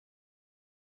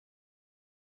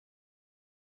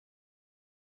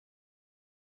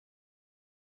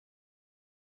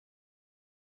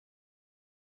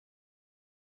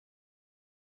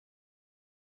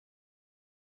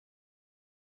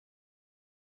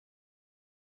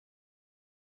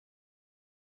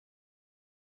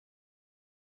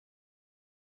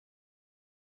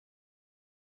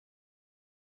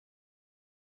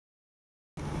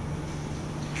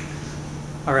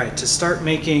Alright, to start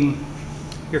making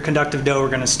your conductive dough, we're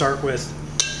going to start with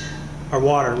our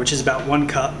water, which is about 1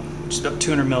 cup, which is about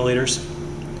 200 milliliters.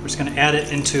 We're just going to add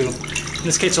it into, in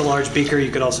this case, a large beaker. You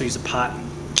could also use a pot.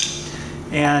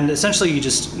 And essentially you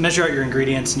just measure out your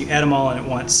ingredients and you add them all in at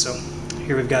once. So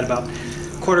here we've got about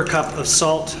 1/4 cup of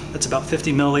salt, that's about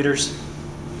 50 milliliters.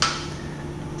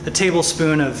 A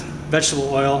tablespoon of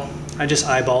vegetable oil, I just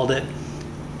eyeballed it.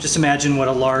 Just imagine what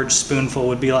a large spoonful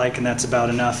would be like, and that's about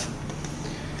enough.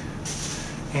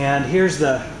 And here's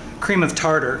the cream of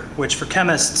tartar, which for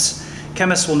chemists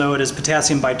will know it as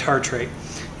potassium bitartrate.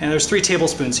 And there's 3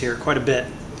 tablespoons here, quite a bit.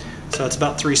 So it's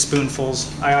about 3 spoonfuls.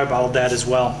 I eyeballed that as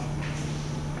well.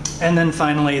 And then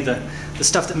finally the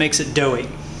stuff that makes it doughy.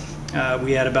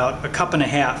 We add about 1.5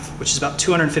 cups, which is about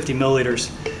 250 milliliters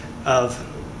of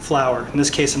flour. In this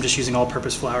case, I'm just using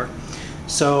all-purpose flour.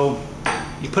 So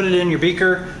you put it in your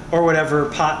beaker or whatever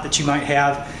pot that you might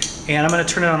have, and I'm going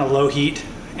to turn it on a low heat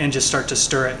and just start to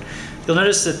stir it. You'll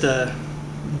notice that the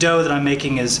dough that I'm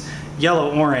making is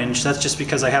yellow-orange. That's just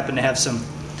because I happen to have some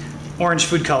orange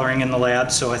food coloring in the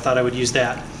lab, so I thought I would use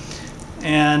that.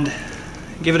 And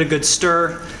give it a good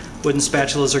stir. Wooden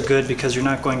spatulas are good because you're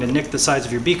not going to nick the sides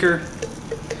of your beaker.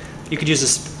 You could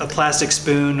use a plastic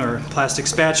spoon or plastic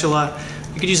spatula.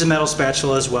 You could use a metal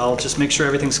spatula as well. Just make sure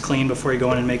everything's clean before you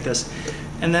go in and make this.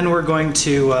 And then we're going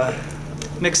to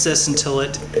mix this until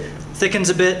it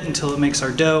thickens a bit, until it makes our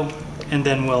dough, and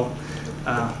then we'll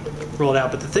roll it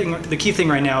out. But the key thing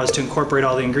right now is to incorporate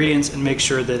all the ingredients and make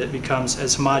sure that it becomes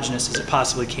as homogeneous as it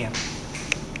possibly can.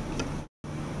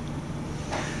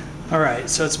 Alright,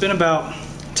 so it's been about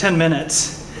 10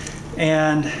 minutes,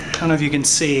 and I don't know if you can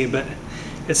see, but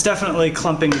it's definitely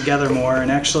clumping together more.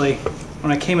 And actually,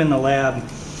 when I came in the lab,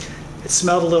 it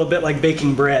smelled a little bit like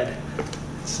baking bread.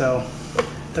 So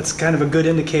that's kind of a good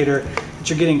indicator that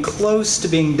you're getting close to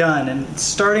being done, and it's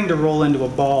starting to roll into a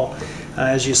ball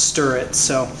as you stir it.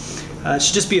 So it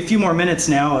should just be a few more minutes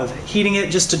now of heating it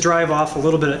just to drive off a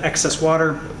little bit of excess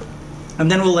water,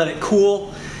 and then we'll let it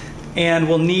cool, and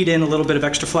we'll knead in a little bit of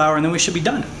extra flour, and then we should be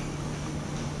done.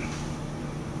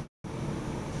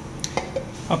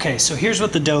 Okay, so here's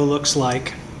what the dough looks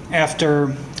like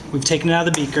after we've taken it out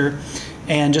of the beaker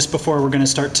and just before we're going to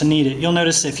start to knead it. You'll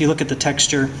notice if you look at the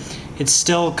texture, it's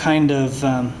still kind of,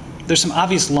 there's some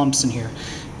obvious lumps in here.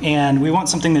 And we want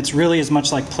something that's really as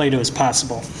much like Play-Doh as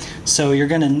possible. So you're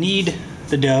going to knead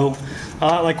the dough a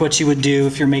lot like what you would do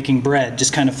if you're making bread.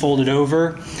 Just kind of fold it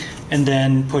over and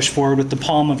then push forward with the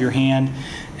palm of your hand,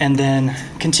 and then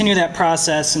continue that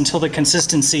process until the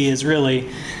consistency is really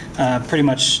pretty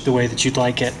much the way that you'd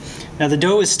like it. Now the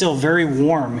dough is still very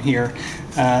warm here.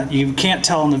 You can't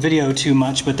tell in the video too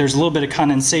much, but there's a little bit of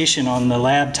condensation on the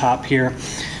lab top here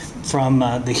from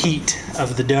the heat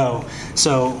of the dough.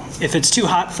 So if it's too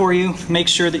hot for you, make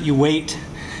sure that you wait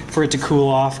for it to cool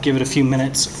off. Give it a few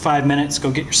minutes, 5 minutes,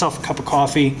 go get yourself a cup of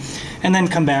coffee, and then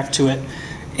come back to it.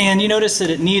 And you notice that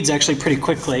it kneads actually pretty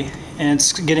quickly, and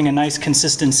it's getting a nice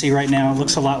consistency right now. It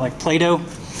looks a lot like Play-Doh.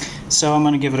 So I'm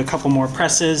going to give it a couple more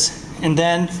presses, and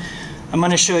then I'm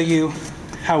going to show you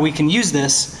how we can use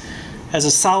this as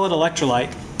a solid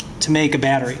electrolyte to make a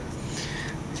battery.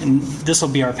 And this will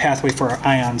be our pathway for our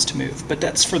ions to move, but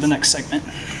that's for the next segment.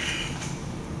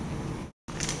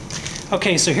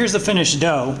 Okay, so here's the finished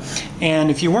dough,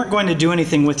 and if you weren't going to do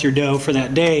anything with your dough for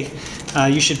that day,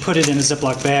 you should put it in a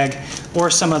Ziploc bag or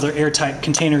some other airtight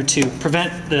container to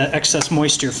prevent the excess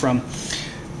moisture from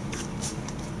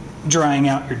drying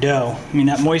out your dough. I mean,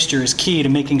 that moisture is key to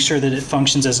making sure that it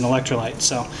functions as an electrolyte.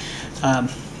 So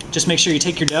just make sure you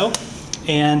take your dough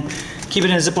and keep it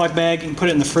in a Ziploc bag and put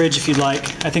it in the fridge if you'd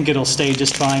like. I think it'll stay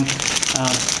just fine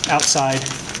outside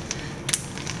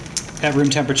at room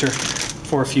temperature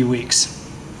for a few weeks.